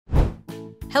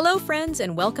Hello friends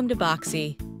and welcome to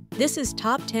Bakzi. This is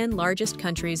top 10 largest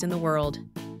countries in the world.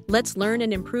 Let's learn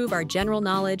and improve our general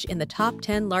knowledge in the top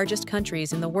 10 largest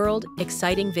countries in the world.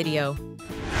 Exciting video.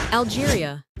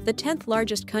 Algeria, the 10th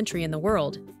largest country in the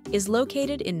world, is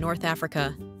located in North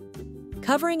Africa.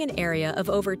 Covering an area of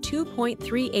over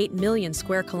 2.38 million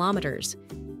square kilometers,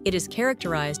 it is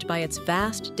characterized by its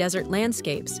vast desert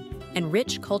landscapes and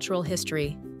rich cultural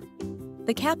history.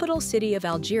 The capital city of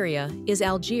Algeria is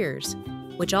Algiers,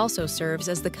 which also serves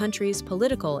as the country's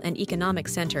political and economic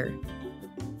center.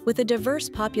 With a diverse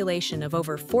population of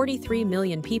over 43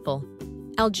 million people,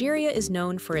 Algeria is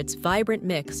known for its vibrant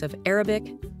mix of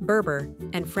Arabic, Berber,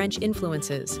 and French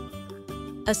influences.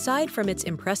 Aside from its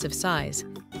impressive size,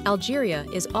 Algeria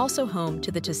is also home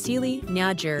to the Tassili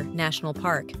Niger National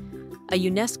Park, a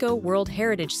UNESCO World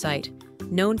Heritage Site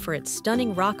known for its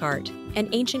stunning rock art and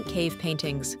ancient cave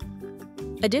paintings.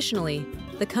 Additionally,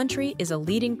 the country is a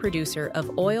leading producer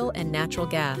of oil and natural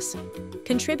gas,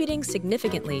 contributing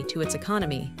significantly to its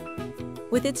economy.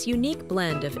 With its unique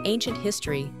blend of ancient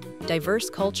history,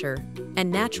 diverse culture, and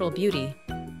natural beauty,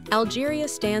 Algeria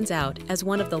stands out as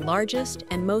one of the largest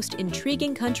and most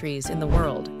intriguing countries in the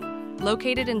world.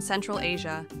 Located in Central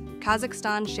Asia,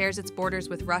 Kazakhstan shares its borders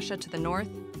with Russia to the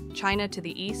north, China to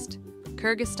the east,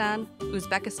 Kyrgyzstan,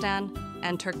 Uzbekistan,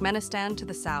 and Turkmenistan to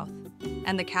the south,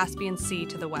 and the Caspian Sea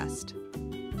to the west.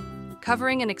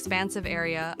 Covering an expansive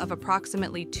area of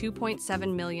approximately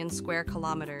 2.7 million square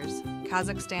kilometers,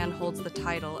 Kazakhstan holds the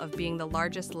title of being the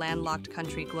largest landlocked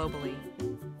country globally.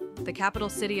 The capital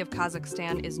city of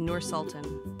Kazakhstan is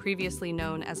Nur-Sultan, previously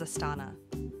known as Astana.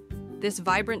 This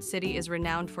vibrant city is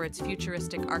renowned for its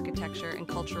futuristic architecture and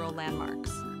cultural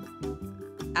landmarks.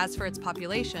 As for its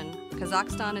population,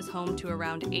 Kazakhstan is home to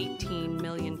around 18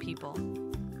 million people.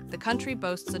 The country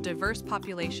boasts a diverse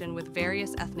population with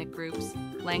various ethnic groups,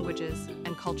 languages,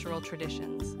 and cultural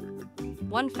traditions.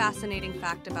 One fascinating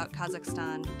fact about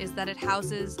Kazakhstan is that it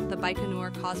houses the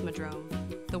Baikonur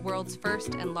Cosmodrome, the world's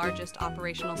first and largest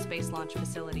operational space launch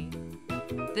facility.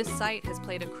 This site has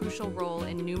played a crucial role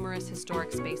in numerous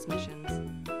historic space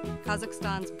missions.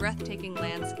 Kazakhstan's breathtaking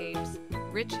landscapes,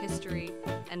 rich history,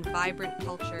 and vibrant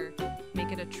culture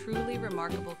make it a truly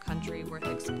remarkable country worth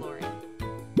exploring.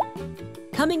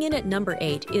 Coming in at number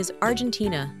 8 is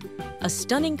Argentina, a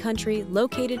stunning country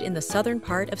located in the southern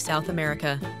part of South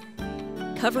America.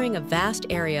 Covering a vast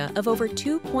area of over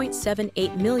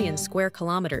 2.78 million square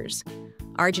kilometers,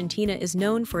 Argentina is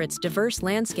known for its diverse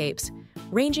landscapes,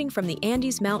 ranging from the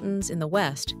Andes Mountains in the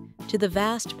west to the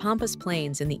vast Pampas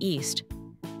Plains in the east.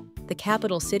 The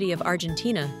capital city of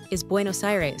Argentina is Buenos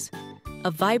Aires,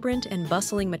 a vibrant and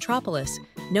bustling metropolis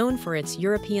known for its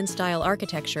European-style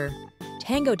architecture,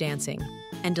 tango dancing,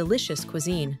 and delicious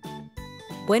cuisine.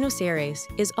 Buenos Aires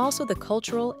is also the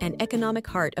cultural and economic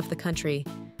heart of the country,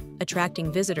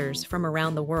 attracting visitors from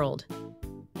around the world.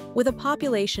 With a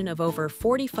population of over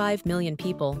 45 million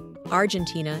people,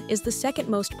 Argentina is the second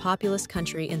most populous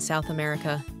country in South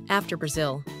America, after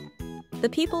Brazil. The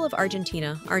people of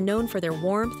Argentina are known for their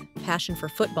warmth, passion for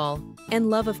football,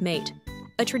 and love of mate,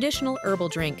 a traditional herbal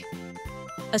drink.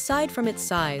 Aside from its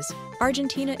size,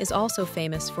 Argentina is also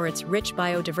famous for its rich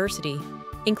biodiversity,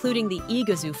 including the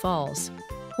Iguazu Falls,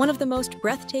 one of the most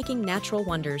breathtaking natural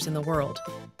wonders in the world.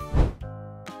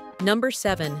 Number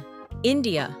 7.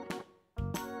 India.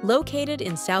 Located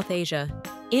in South Asia,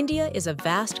 India is a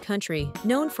vast country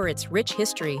known for its rich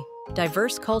history,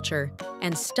 diverse culture,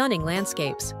 and stunning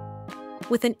landscapes.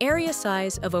 With an area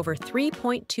size of over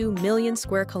 3.2 million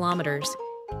square kilometers,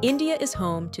 India is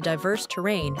home to diverse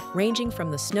terrain ranging from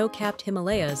the snow-capped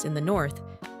Himalayas in the north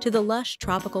to the lush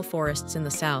tropical forests in the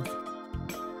south.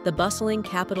 The bustling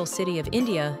capital city of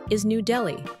India is New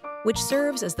Delhi, which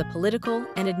serves as the political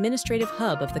and administrative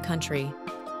hub of the country.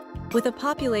 With a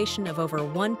population of over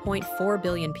 1.4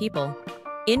 billion people,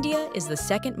 India is the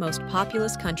second most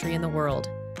populous country in the world,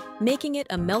 making it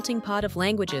a melting pot of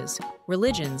languages,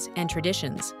 religions, and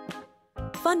traditions.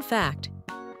 Fun fact: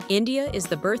 India is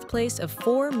the birthplace of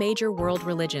 4 major world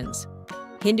religions: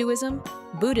 Hinduism,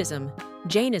 Buddhism,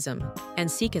 Jainism, and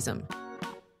Sikhism.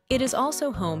 It is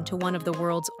also home to one of the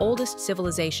world's oldest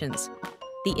civilizations,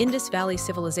 the Indus Valley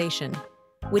Civilization,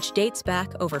 which dates back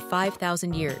over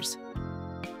 5,000 years.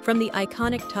 From the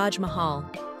iconic Taj Mahal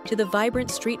to the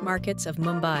vibrant street markets of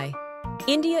Mumbai,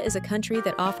 India is a country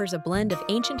that offers a blend of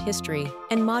ancient history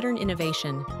and modern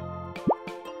innovation.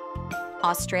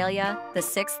 Australia, the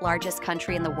 6th largest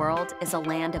country in the world, is a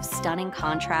land of stunning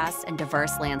contrasts and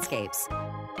diverse landscapes.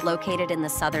 Located in the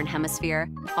southern hemisphere,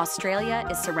 Australia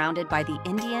is surrounded by the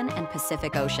Indian and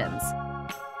Pacific Oceans.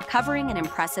 Covering an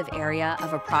impressive area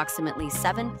of approximately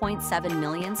 7.7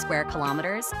 million square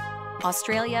kilometers,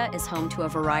 Australia is home to a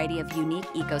variety of unique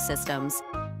ecosystems,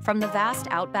 from the vast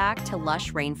outback to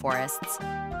lush rainforests.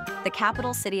 The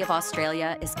capital city of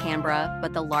Australia is Canberra,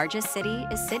 but the largest city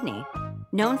is Sydney.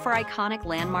 Known for iconic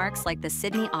landmarks like the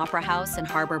Sydney Opera House and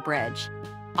Harbour Bridge,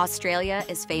 Australia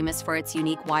is famous for its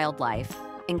unique wildlife,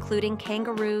 including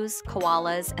kangaroos,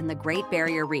 koalas, and the Great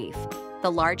Barrier Reef,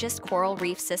 the largest coral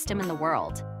reef system in the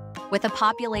world. With a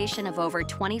population of over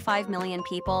 25 million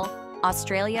people,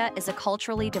 Australia is a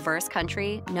culturally diverse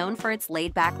country known for its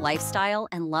laid-back lifestyle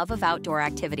and love of outdoor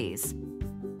activities.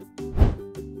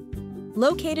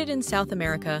 Located in South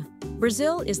America,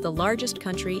 Brazil is the largest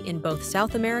country in both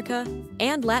South America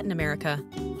and Latin America.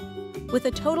 With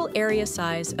a total area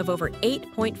size of over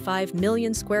 8.5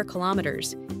 million square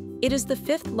kilometers, it is the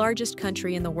fifth largest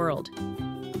country in the world.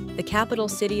 The capital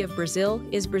city of Brazil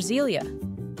is Brasília,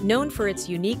 known for its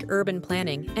unique urban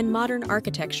planning and modern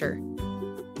architecture.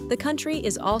 The country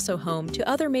is also home to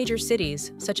other major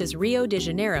cities such as Rio de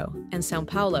Janeiro and São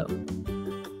Paulo.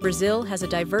 Brazil has a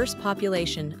diverse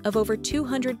population of over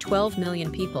 212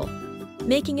 million people,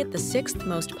 making it the sixth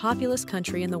most populous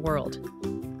country in the world.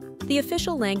 The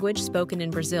official language spoken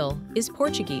in Brazil is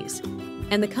Portuguese,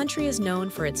 and the country is known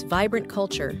for its vibrant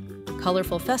culture,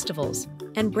 colorful festivals,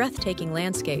 and breathtaking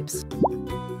landscapes.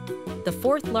 The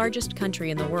fourth largest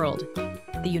country in the world,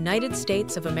 the United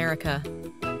States of America.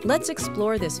 Let's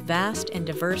explore this vast and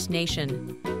diverse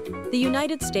nation. The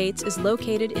United States is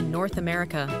located in North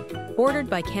America,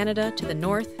 bordered by Canada to the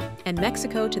north and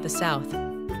Mexico to the south.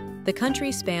 The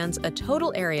country spans a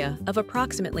total area of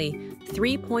approximately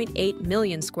 3.8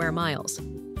 million square miles,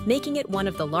 making it one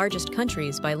of the largest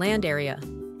countries by land area.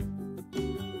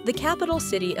 The capital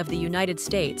city of the United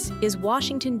States is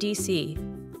Washington, D.C.,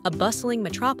 a bustling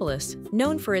metropolis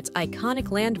known for its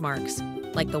iconic landmarks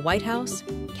like the White House,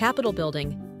 Capitol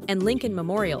Building, and Lincoln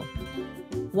Memorial.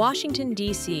 Washington,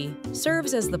 D.C.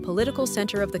 serves as the political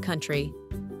center of the country,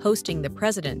 hosting the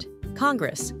President,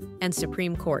 Congress, and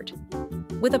Supreme Court.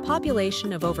 With a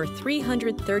population of over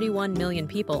 331 million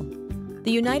people,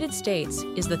 the United States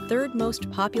is the third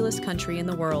most populous country in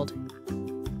the world.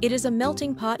 It is a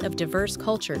melting pot of diverse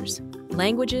cultures,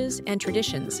 languages, and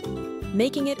traditions,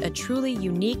 making it a truly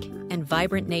unique and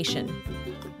vibrant nation.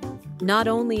 Not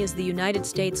only is the United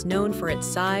States known for its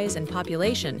size and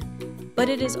population, but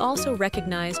it is also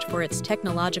recognized for its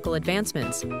technological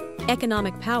advancements,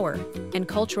 economic power, and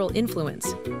cultural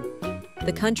influence.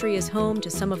 The country is home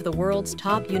to some of the world's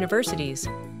top universities,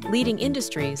 leading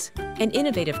industries, and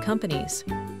innovative companies.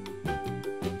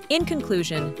 In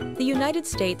conclusion, the United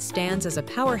States stands as a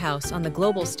powerhouse on the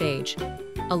global stage,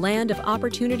 a land of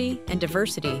opportunity and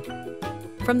diversity.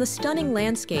 From the stunning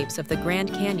landscapes of the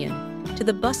Grand Canyon to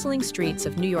the bustling streets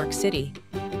of New York City,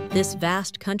 this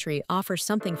vast country offers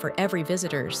something for every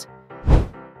visitor.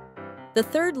 The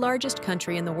third largest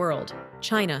country in the world,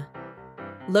 China.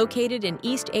 Located in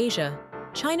East Asia,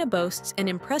 China boasts an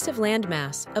impressive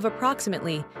landmass of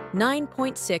approximately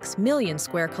 9.6 million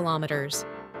square kilometers.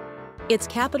 Its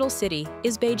capital city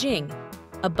is Beijing,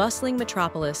 a bustling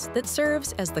metropolis that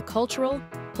serves as the cultural,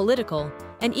 political,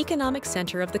 and economic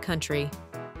center of the country.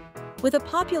 With a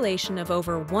population of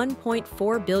over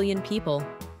 1.4 billion people,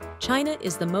 China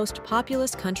is the most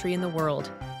populous country in the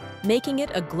world, making it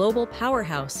a global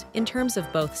powerhouse in terms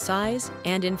of both size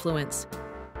and influence.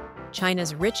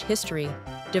 China's rich history,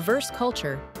 diverse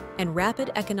culture, and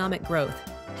rapid economic growth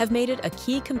have made it a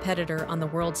key competitor on the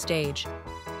world stage.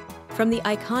 From the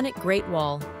iconic Great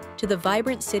Wall to the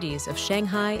vibrant cities of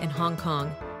Shanghai and Hong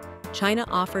Kong, China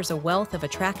offers a wealth of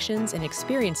attractions and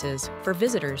experiences for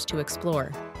visitors to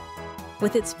explore.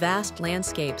 With its vast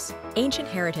landscapes, ancient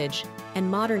heritage, and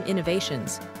modern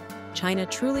innovations, China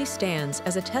truly stands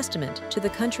as a testament to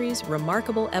the country's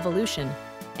remarkable evolution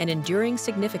and enduring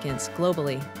significance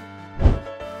globally.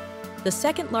 The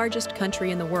second largest country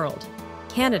in the world,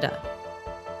 Canada.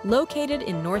 Located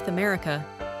in North America,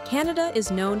 Canada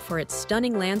is known for its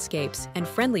stunning landscapes and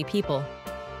friendly people.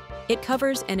 It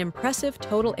covers an impressive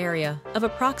total area of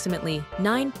approximately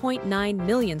 9.9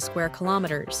 million square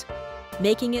kilometers,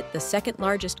 making it the second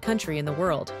largest country in the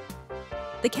world.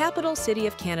 The capital city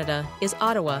of Canada is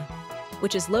Ottawa,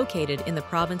 which is located in the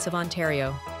province of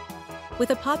Ontario.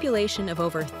 With a population of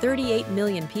over 38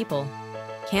 million people,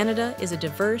 Canada is a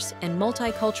diverse and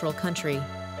multicultural country.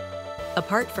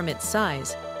 Apart from its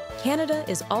size, Canada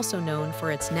is also known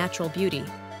for its natural beauty,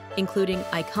 including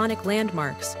iconic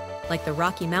landmarks like the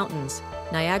Rocky Mountains,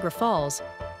 Niagara Falls,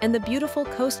 and the beautiful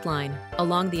coastline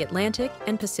along the Atlantic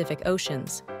and Pacific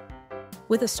Oceans.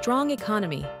 With a strong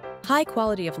economy, high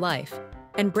quality of life,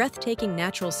 and breathtaking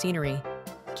natural scenery,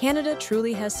 Canada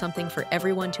truly has something for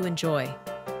everyone to enjoy.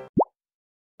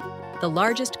 the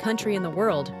largest country in the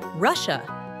world, Russia.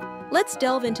 Let's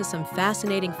delve into some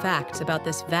fascinating facts about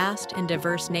this vast and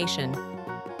diverse nation.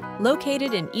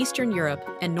 Located in Eastern Europe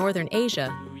and Northern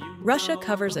Asia, Russia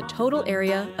covers a total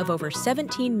area of over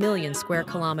 17 million square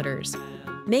kilometers,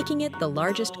 making it the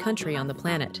largest country on the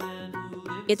planet.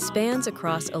 It spans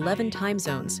across 11 time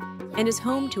zones and is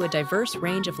home to a diverse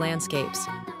range of landscapes,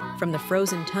 from the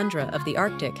frozen tundra of the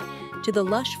Arctic to the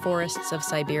lush forests of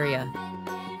Siberia.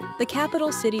 The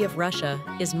capital city of Russia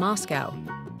is Moscow,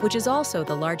 which is also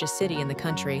the largest city in the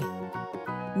country.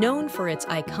 Known for its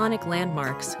iconic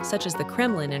landmarks such as the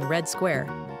Kremlin and Red Square,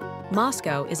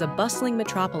 Moscow is a bustling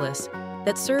metropolis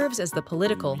that serves as the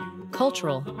political,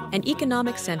 cultural, and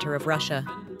economic center of Russia.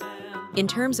 In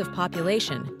terms of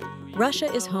population,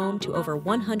 Russia is home to over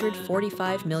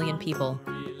 145 million people,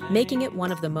 making it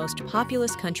one of the most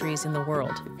populous countries in the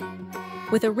world.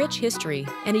 With a rich history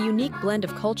and a unique blend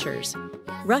of cultures,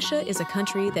 Russia is a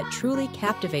country that truly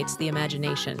captivates the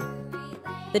imagination.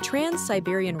 The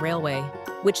Trans-Siberian Railway,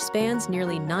 which spans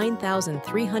nearly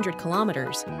 9,300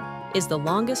 kilometers, is the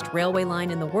longest railway line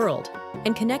in the world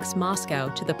and connects Moscow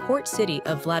to the port city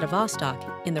of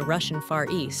Vladivostok in the Russian Far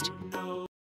East.